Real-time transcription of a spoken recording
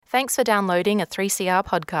Thanks for downloading a 3CR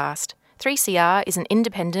podcast. 3CR is an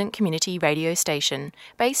independent community radio station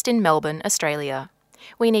based in Melbourne, Australia.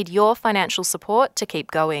 We need your financial support to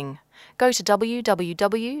keep going. Go to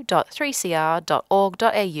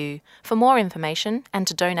www.3cr.org.au for more information and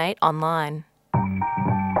to donate online.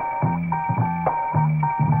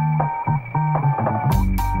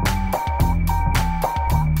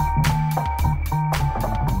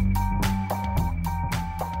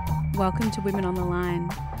 Welcome to Women on the Line,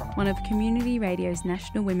 one of Community Radio's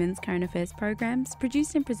national women's current affairs programs,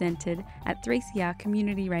 produced and presented at 3CR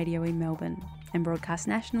Community Radio in Melbourne and broadcast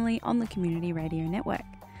nationally on the Community Radio Network.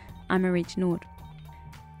 I'm Arich Nord.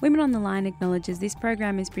 Women on the Line acknowledges this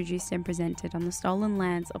program is produced and presented on the stolen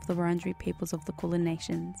lands of the Wurundjeri peoples of the Kulin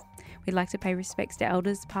Nations. We'd like to pay respects to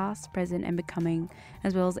elders past, present and becoming,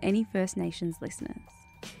 as well as any First Nations listeners.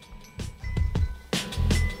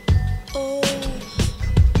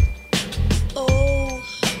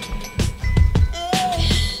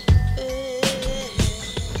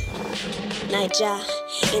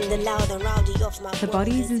 The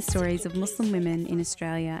bodies and stories of Muslim women in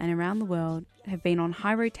Australia and around the world have been on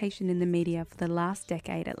high rotation in the media for the last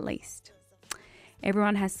decade at least.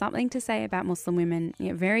 Everyone has something to say about Muslim women,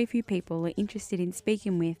 yet very few people are interested in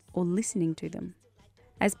speaking with or listening to them.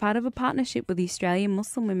 As part of a partnership with the Australian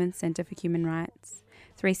Muslim Women's Centre for Human Rights,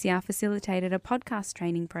 3CR facilitated a podcast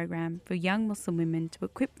training program for young Muslim women to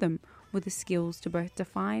equip them with the skills to both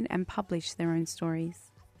define and publish their own stories.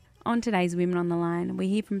 On today's Women on the Line, we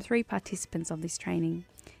hear from three participants of this training,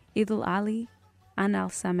 Idil Ali, Anna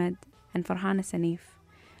Al-Samad and Farhana Sanif,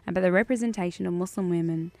 about the representation of Muslim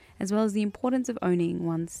women as well as the importance of owning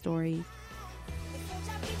one's story.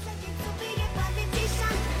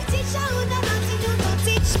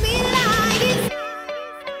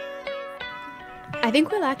 I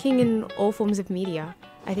think we're lacking in all forms of media.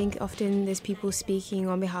 I think often there's people speaking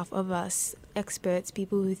on behalf of us, experts,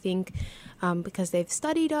 people who think because they've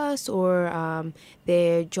studied us or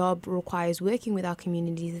their job requires working with our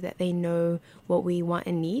communities that they know what we want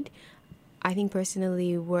and need. I think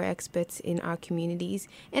personally we're experts in our communities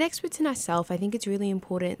and experts in ourselves. I think it's really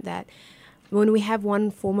important that when we have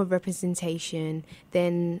one form of representation,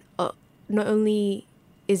 then not only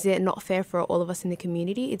is it not fair for all of us in the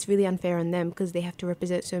community, it's really unfair on them because they have to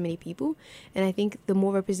represent so many people. And I think the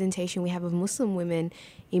more representation we have of Muslim women,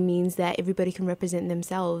 it means that everybody can represent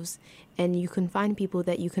themselves and you can find people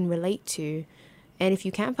that you can relate to. And if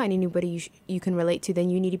you can't find anybody you can relate to, then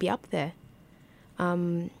you need to be up there.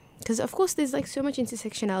 Because of course there's like so much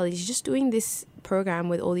intersectionality. Just doing this program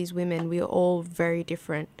with all these women, we are all very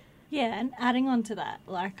different. Yeah, and adding on to that,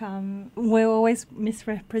 like we're always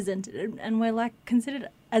misrepresented and we're like considered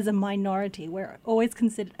as a minority. We're always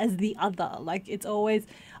considered as the other. Like it's always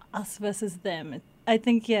us versus them. I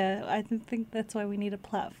think that's why we need a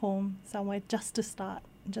platform somewhere just to start,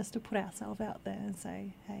 just to put ourselves out there and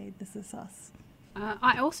say, hey, this is us.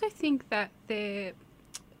 I also think that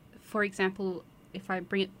for example, if I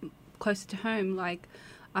bring it closer to home, like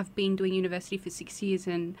I've been doing university for 6 years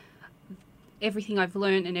and everything I've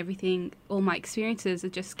learned and all my experiences are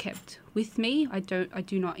just kept with me. I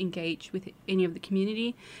do not engage with any of the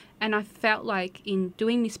community. And I felt like in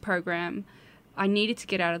doing this program, I needed to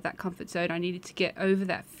get out of that comfort zone. I needed to get over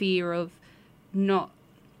that fear of not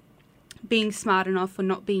being smart enough or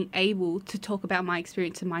not being able to talk about my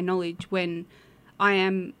experience and my knowledge when I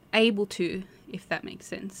am able to, if that makes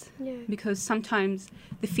sense. Yeah. Because sometimes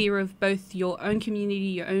the fear of both your own community,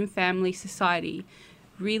 your own family, society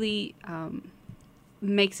really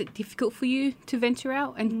makes it difficult for you to venture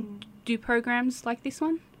out and do programs like this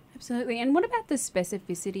one. Absolutely. And what about the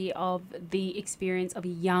specificity of the experience of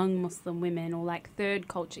young Muslim women or like third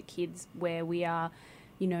culture kids where we are,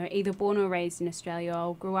 you know, either born or raised in Australia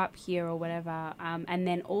or grew up here or whatever, and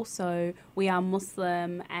then also we are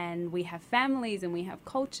Muslim and we have families and we have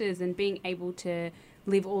cultures and being able to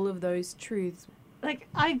live all of those truths? Like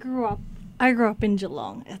I grew up in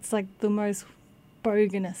Geelong. It's like the most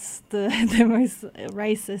boganess, the most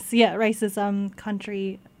racist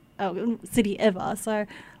country, city ever. So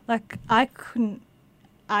like personally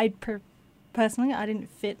I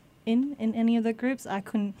didn't fit in any of the groups. I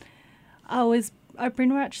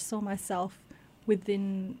pretty much saw myself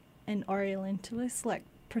within an Orientalist like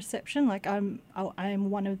perception, like I'm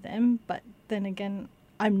one of them, but then again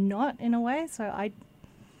I'm not in a way. So I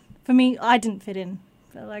didn't fit in.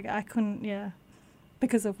 Like I couldn't,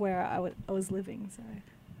 because of where I was living. So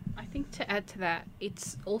I think to add to that,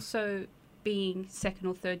 it's also being second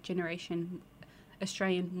or third generation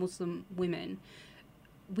Australian Muslim women.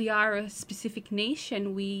 We are a specific niche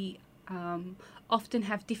and we often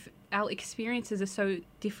have our experiences are so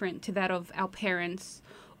different to that of our parents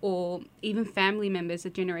or even family members a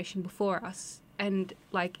generation before us, and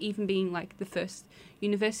like even being like the first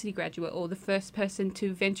university graduate or the first person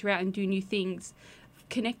to venture out and do new things,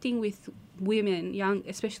 connecting with women,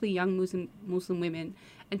 especially young Muslim women,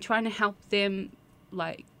 and trying to help them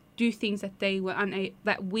like do things that they were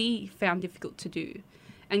that we found difficult to do,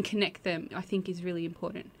 and connect them, I think is really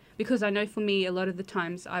important. Because I know for me, a lot of the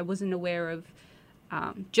times I wasn't aware of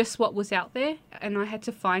just what was out there, and I had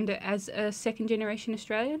to find it as a second generation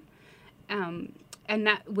Australian, and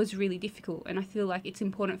that was really difficult. And I feel like it's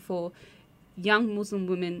important for young Muslim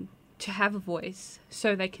women to have a voice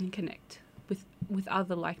so they can connect with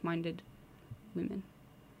other like-minded women.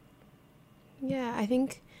 Yeah, I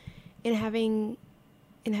think in having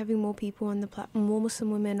more people on the more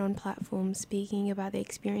Muslim women on platforms speaking about their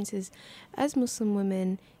experiences as Muslim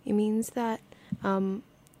women, it means that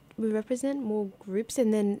we represent more groups.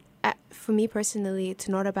 And then for me personally, it's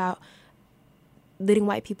not about letting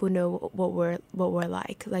white people know what we're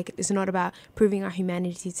like. Like, it's not about proving our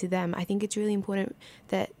humanity to them. I think it's really important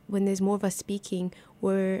that when there's more of us speaking,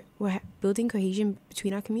 we're building cohesion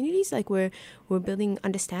between our communities. Like, we're building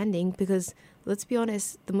understanding, because let's be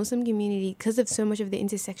honest, the Muslim community, because of so much of the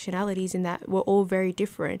intersectionalities in that we're all very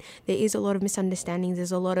different, there is a lot of misunderstandings.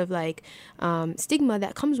 There's a lot of like stigma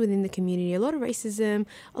that comes within the community, a lot of racism,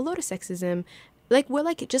 a lot of sexism. Like, we're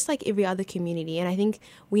like just like every other community, and I think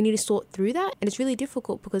we need to sort through that. And it's really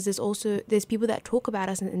difficult because there's people that talk about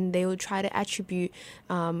us, and they will try to attribute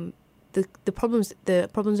the problems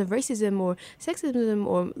of racism or sexism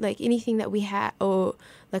or like anything that we have, or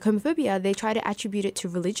like homophobia. They try to attribute it to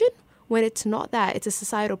religion, when it's not that. It's a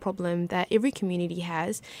societal problem that every community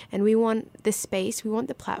has, and we want the space, we want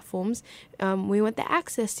the platforms, we want the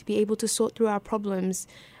access to be able to sort through our problems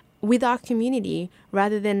with our community,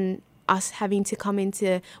 rather than us having to come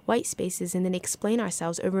into white spaces and then explain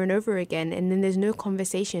ourselves over and over again, and then there's no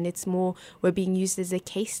conversation. It's more, we're being used as a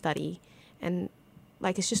case study, and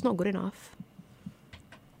like, it's just not good enough.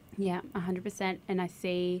 Yeah, 100%. And I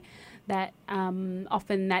see that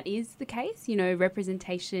often that is the case. You know,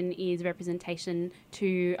 representation is representation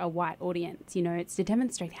to a white audience. You know, it's to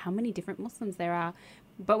demonstrate how many different Muslims there are.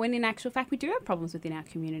 But when in actual fact, we do have problems within our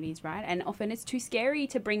communities, right? And often it's too scary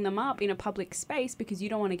to bring them up in a public space because you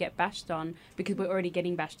don't want to get bashed on, because we're already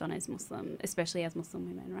getting bashed on as Muslim, especially as Muslim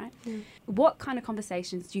women, right? Mm. What kind of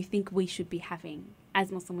conversations do you think we should be having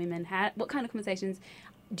as Muslim women? What kind of conversations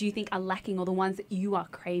do you think are lacking, or the ones that you are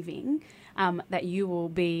craving that you will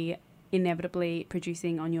be inevitably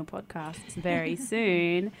producing on your podcasts very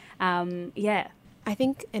soon? Yeah. I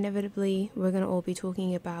think inevitably we're going to all be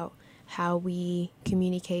talking about how we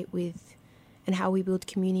communicate with and how we build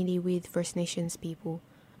community with First Nations people.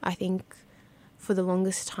 I think for the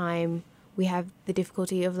longest time we have the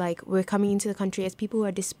difficulty of like, we're coming into the country as people who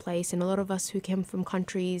are displaced, and a lot of us who came from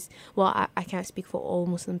countries, well, I can't speak for all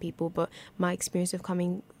Muslim people, but my experience of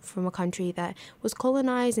coming from a country that was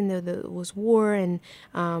colonized and there was war and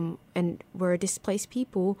we're displaced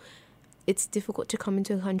people, it's difficult to come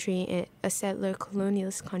into a country, a settler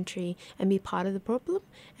colonialist country, and be part of the problem.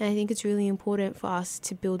 And I think it's really important for us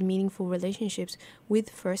to build meaningful relationships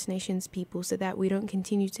with First Nations people so that we don't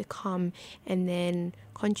continue to come and then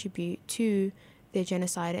contribute to their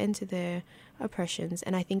genocide and to their oppressions.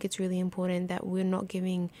 And I think it's really important that we're not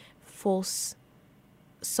giving false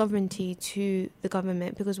sovereignty to the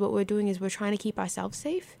government, because what we're doing is we're trying to keep ourselves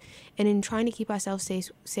safe, and in trying to keep ourselves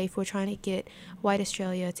safe we're trying to get white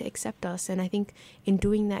Australia to accept us. And I think in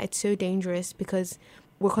doing that, it's so dangerous, because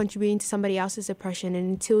we're contributing to somebody else's oppression,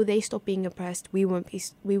 and until they stop being oppressed, we won't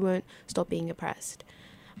stop being oppressed.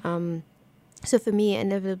 So for me,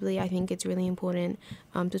 inevitably, I think it's really important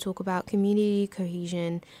to talk about community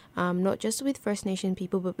cohesion, not just with First Nation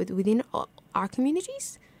people, but within our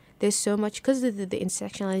communities. There's so much, because of the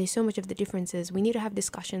intersectionality, so much of the differences. We need to have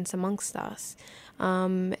discussions amongst us,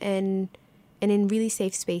 and in really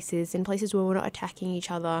safe spaces, in places where we're not attacking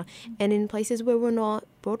each other, and in places where we're not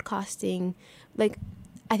broadcasting. Like,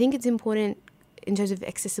 I think it's important in terms of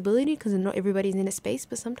accessibility, because not everybody's in a space,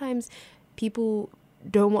 but sometimes people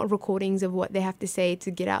don't want recordings of what they have to say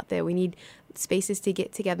to get out there. We need spaces to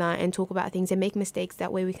get together and talk about things and make mistakes.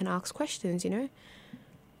 That way we can ask questions, you know?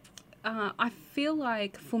 I feel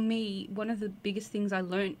like for me, one of the biggest things I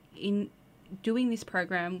learned in doing this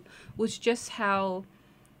program was just how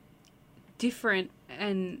different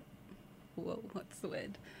and, what's the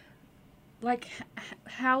word? Like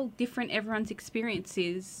how different everyone's experience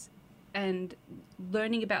is, and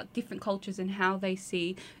learning about different cultures and how they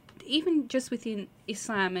see, even just within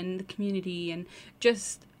Islam and the community, and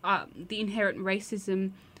just the inherent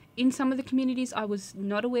racism in some of the communities I was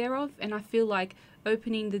not aware of. And I feel like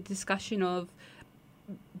opening the discussion of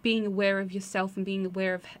being aware of yourself and being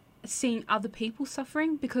aware of seeing other people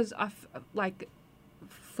suffering, because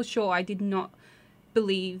for sure I did not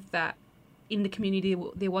believe that in the community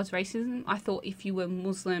there was racism. I thought if you were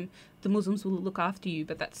Muslim, the Muslims will look after you,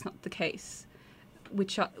 but that's not the case,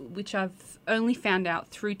 which I've only found out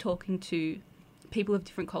through talking to people of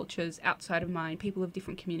different cultures outside of mine, people of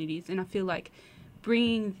different communities. And I feel like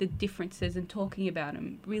bringing the differences and talking about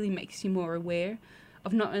them really makes you more aware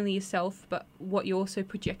of not only yourself, but what you're also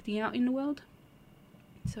projecting out in the world.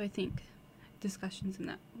 So I think discussions in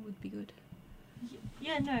that would be good.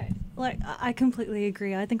 Yeah, no, like I completely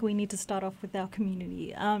agree. I think we need to start off with our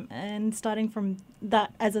community, and starting from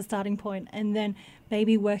that as a starting point, and then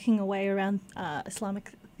maybe working our way around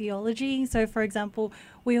Islamic theology. So, for example,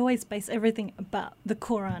 we always base everything about the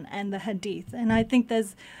Quran and the Hadith, and I think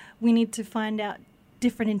we need to find out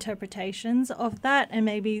different interpretations of that, and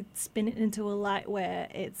maybe spin it into a light where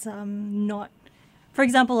it's not. For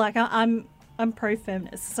example, like I'm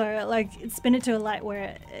pro-feminist, so like spin it to a light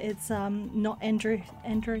where it's not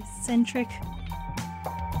androcentric.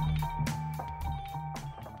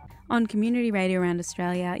 On community radio around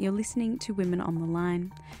Australia, you're listening to Women on the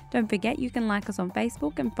Line. Don't forget you can like us on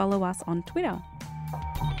Facebook and follow us on Twitter.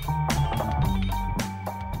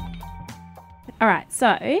 All right,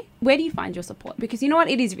 so where do you find your support? Because you know what,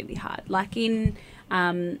 it is really hard. Like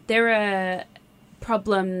there are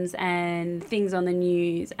problems and things on the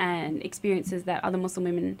news and experiences that other Muslim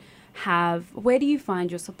women have. Where do you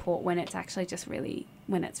find your support when it's actually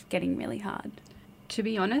when it's getting really hard? To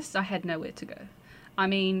be honest, I had nowhere to go. I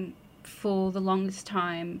mean, for the longest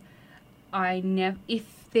time, if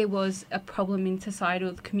there was a problem in society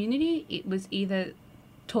or the community, it was either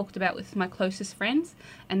talked about with my closest friends,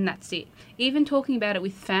 and that's it. Even talking about it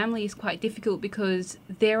with family is quite difficult because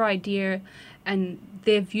their idea and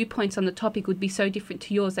their viewpoints on the topic would be so different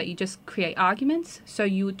to yours that you just create arguments, so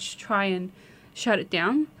you would try and shut it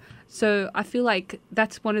down. So I feel like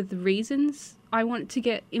that's one of the reasons I want to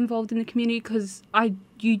get involved in the community, because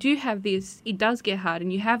you do have this, it does get hard,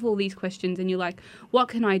 and you have all these questions, and you're like, what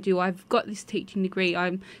can I do? I've got this teaching degree,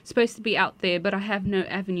 I'm supposed to be out there, but I have no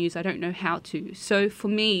avenues, I don't know how to. So for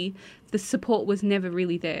me, the support was never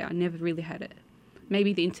really there. I never really had it.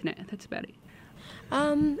 Maybe the internet, that's about it.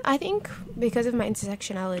 I think because of my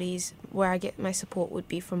intersectionalities, where I get my support would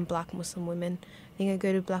be from Black Muslim women. I think I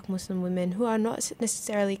go to Black Muslim women who are not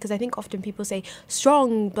necessarily, because I think often people say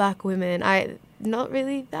strong Black women. Not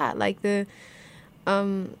really that. Like the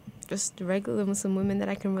just regular Muslim women that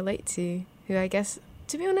I can relate to, who I guess,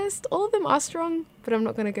 to be honest, all of them are strong, but I'm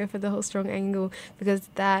not going to go for the whole strong angle, because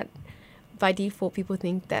that, by default, people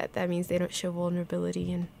think that means they don't show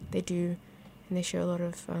vulnerability, and they do, and they show a lot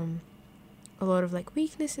of like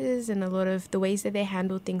weaknesses, and a lot of the ways that they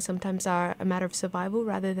handle things sometimes are a matter of survival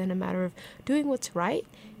rather than a matter of doing what's right.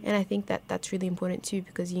 And I think that that's really important too,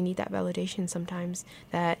 because you need that validation sometimes,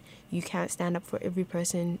 that you can't stand up to every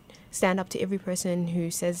person who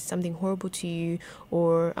says something horrible to you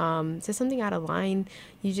or says something out of line.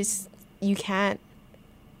 You have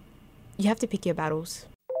to pick your battles.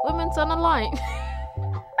 Women's on the line.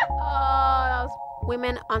 That was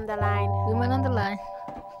Women on the Line. Women on the Line.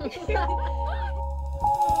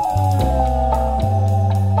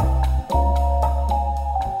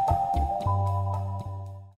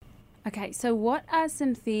 Okay, so what are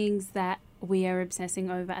some things that we are obsessing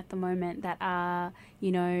over at the moment that are,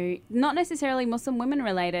 not necessarily Muslim women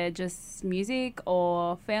related, just music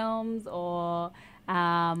or films or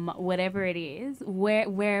whatever it is?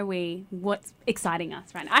 Where are we? What's exciting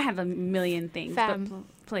us right now? I have a million things, but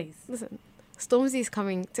please. Listen, Stormzy's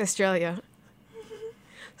coming to Australia.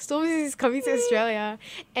 Stormzy is coming to Australia,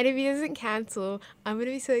 and if he doesn't cancel, I'm going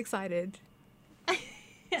to be so excited.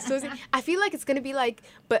 Stormzy, I feel like it's going to be like,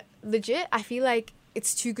 but legit, I feel like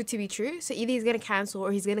it's too good to be true. So either he's going to cancel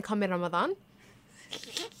or he's going to come in Ramadan.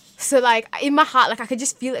 So like in my heart, like I could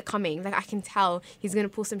just feel it coming. Like I can tell he's going to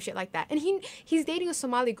pull some shit like that. And he's dating a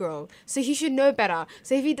Somali girl, so he should know better.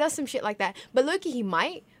 So if he does some shit like that, but low-key he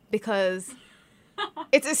might, because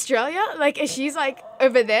it's Australia, like, and she's like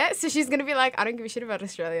over there, so she's gonna be like, I don't give a shit about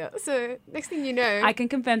Australia. So next thing you know, I can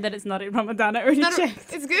confirm that it's not in Ramadan. I already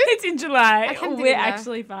checked. It's good. It's in July. We're that.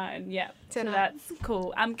 actually fine. Yeah, so that's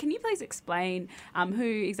cool. Can you please explain who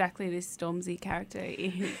exactly this Stormzy character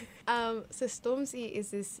is? So Stormzy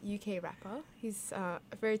is this UK rapper. He's a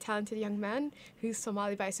very talented young man who's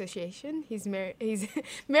Somali by association. He's married. He's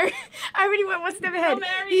married. I already went one step ahead.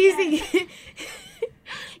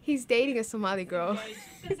 He's dating a Somali girl.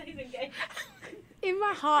 In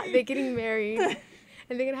my heart, they're getting married, and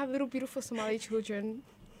they're gonna have little beautiful Somali children.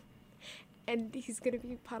 and he's going to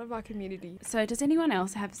be part of our community. So does anyone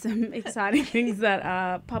else have some exciting things that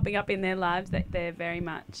are popping up in their lives that they're very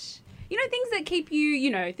much, things that keep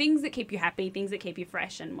you, things that keep you happy, things that keep you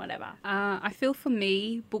fresh and whatever? I feel for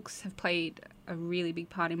me, books have played a really big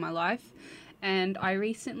part in my life. And I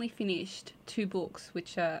recently finished 2 books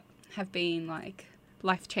which have been like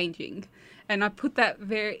life-changing. And I put that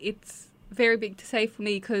it's very big to say for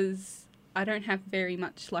me because I don't have very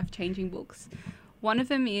much life-changing books. One of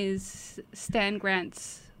them is Stan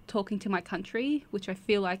Grant's Talking to My Country, which I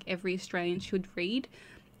feel like every Australian should read.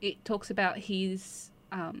 It talks about his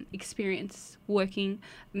experience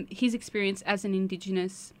as an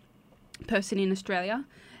Indigenous person in Australia,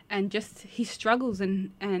 and just his struggles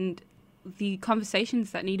and the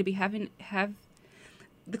conversations that need to be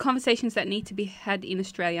the conversations that need to be had in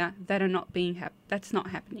Australia that are not that's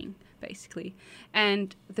not happening, basically.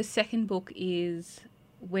 And the second book is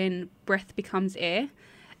When Breath Becomes Air,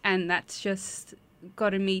 and that's just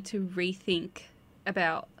gotten me to rethink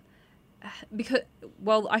about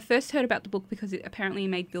I first heard about the book because it apparently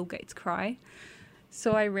made Bill Gates cry.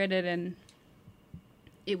 So I read it and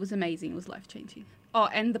it was amazing. It was life-changing. Oh,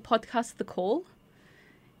 and the podcast The Call.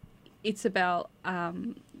 It's about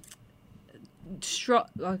strong,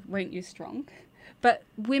 I won't use strong, but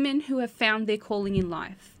women who have found their calling in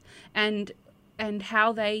life and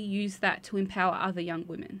how they use that to empower other young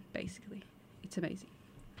women, basically. It's amazing.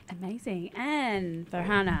 Amazing. And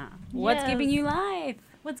Farhana, what's giving you life?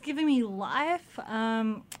 What's giving me life?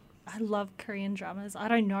 I love Korean dramas. I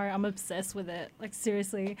don't know. I'm obsessed with it. Like,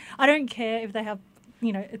 seriously. I don't care if they have,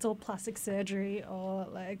 it's all plastic surgery or,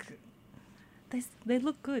 like, they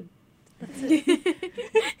look good. That's it.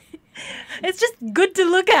 It's just good to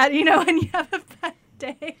look at, when you have a bad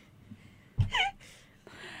day.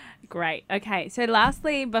 Great. Okay. So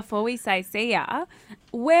lastly, before we say see ya,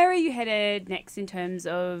 where are you headed next in terms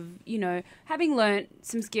of, having learnt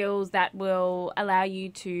some skills that will allow you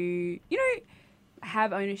to,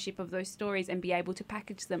 have ownership of those stories and be able to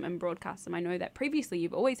package them and broadcast them? I know that previously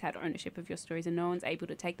you've always had ownership of your stories and no one's able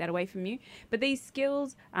to take that away from you. But these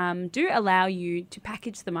skills do allow you to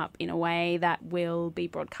package them up in a way that will be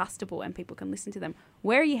broadcastable and people can listen to them.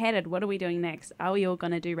 Where are you headed? What are we doing next? Are we all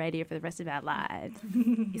going to do radio for the rest of our lives?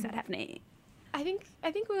 Is that happening? I think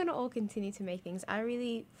we're going to all continue to make things.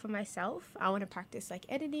 For myself, I want to practice like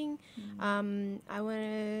editing. I want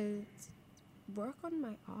to work on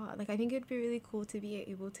my art. Like, I think it'd be really cool to be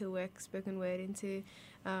able to work spoken word into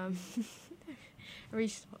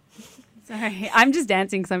Sorry, I'm just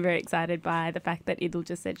dancing because I'm very excited by the fact that Idil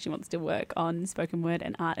just said she wants to work on spoken word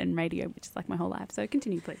and art and radio, which is like my whole life. So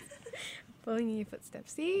continue, please. Following in your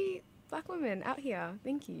footsteps. See, Black women out here.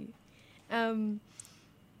 Thank you.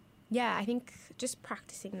 I think just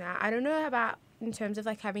practicing that. I don't know about in terms of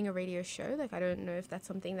like having a radio show. Like, I don't know if that's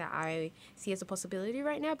something that I see as a possibility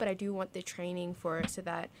right now, but I do want the training for it so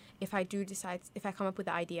that if I come up with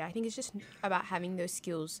the idea, I think it's just about having those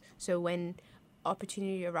skills. So when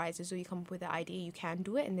opportunity arises or you come up with the idea, you can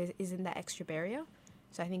do it and there isn't that extra barrier.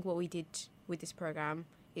 So I think what we did with this program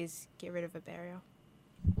is get rid of a barrier.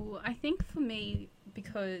 Well, I think for me,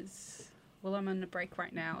 because, I'm on a break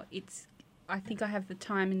right now, I think I have the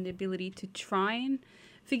time and the ability to try and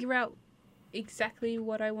figure out exactly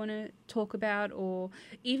what I want to talk about, or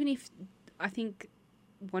even if I think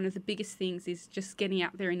one of the biggest things is just getting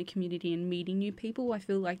out there in the community and meeting new people. I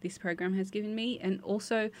feel like this program has given me, and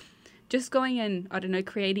also just going and,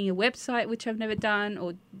 creating a website, which I've never done,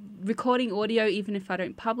 or recording audio even if I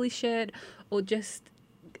don't publish it, or just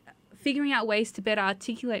figuring out ways to better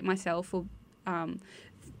articulate myself, or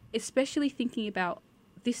especially thinking about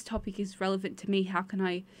this topic is relevant to me. How can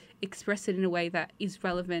I express it in a way that is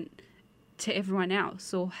relevant to everyone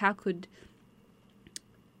else? Or how could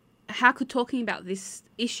talking about this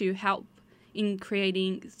issue help in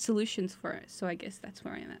creating solutions for it? So I guess that's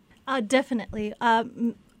where I am at. Definitely.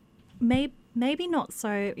 Maybe not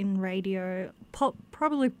so in radio,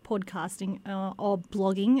 probably podcasting or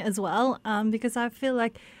blogging as well, because I feel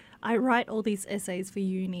like I write all these essays for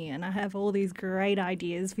uni and I have all these great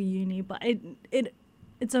ideas for uni, but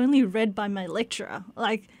it's only read by my lecturer.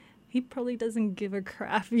 Like, he probably doesn't give a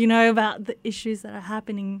crap, about the issues that are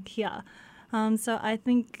happening here. So I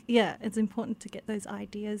think, it's important to get those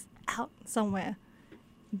ideas out somewhere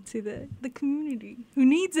to the community who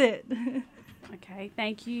needs it. Okay,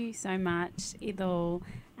 thank you so much, Idil,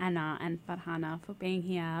 Anna and Farhana, for being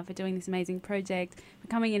here, for doing this amazing project, for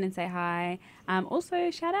coming in and say hi.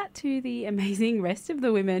 Also, shout out to the amazing rest of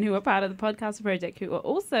the women who are part of the podcast project, who are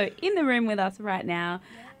also in the room with us right now.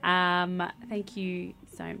 Thank you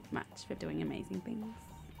so much for doing amazing things.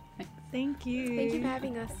 Thank you. Thank you for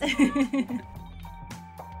having us.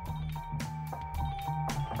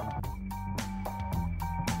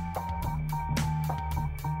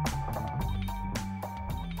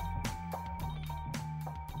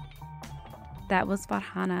 That was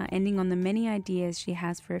Farhana, ending on the many ideas she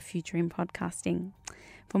has for a future in podcasting.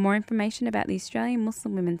 For more information about the Australian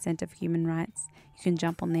Muslim Women's Centre for Human Rights, you can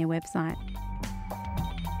jump on their website.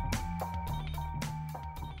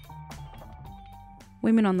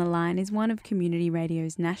 Women on the Line is one of Community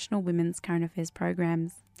Radio's national women's current affairs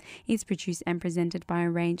programs. It's produced and presented by a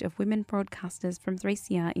range of women broadcasters from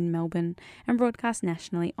 3CR in Melbourne and broadcast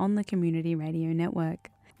nationally on the Community Radio Network.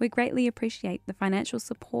 We greatly appreciate the financial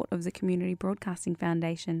support of the Community Broadcasting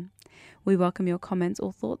Foundation. We welcome your comments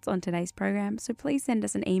or thoughts on today's program, so please send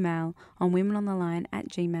us an email on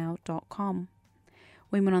womenontheline@gmail.com.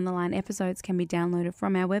 Women on the Line episodes can be downloaded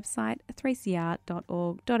from our website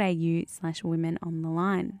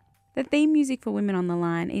 3cr.org.au/womenontheline. The theme music for Women on the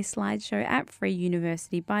Line is Slideshow at Free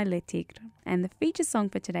University by Le Tigre, and the feature song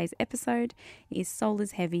for today's episode is Soul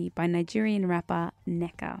is Heavy by Nigerian rapper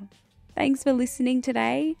Nneka. Thanks for listening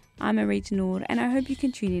today. I'm Arij Noor, and I hope you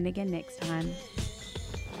can tune in again next time.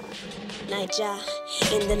 Niger,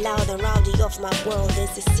 in the loud and rowdy of my world,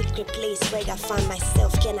 there's a secret place where I find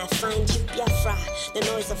myself. Can I find you, Biafra? The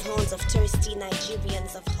noise of horns of thirsty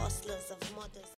Nigerians, of hustlers, of mothers.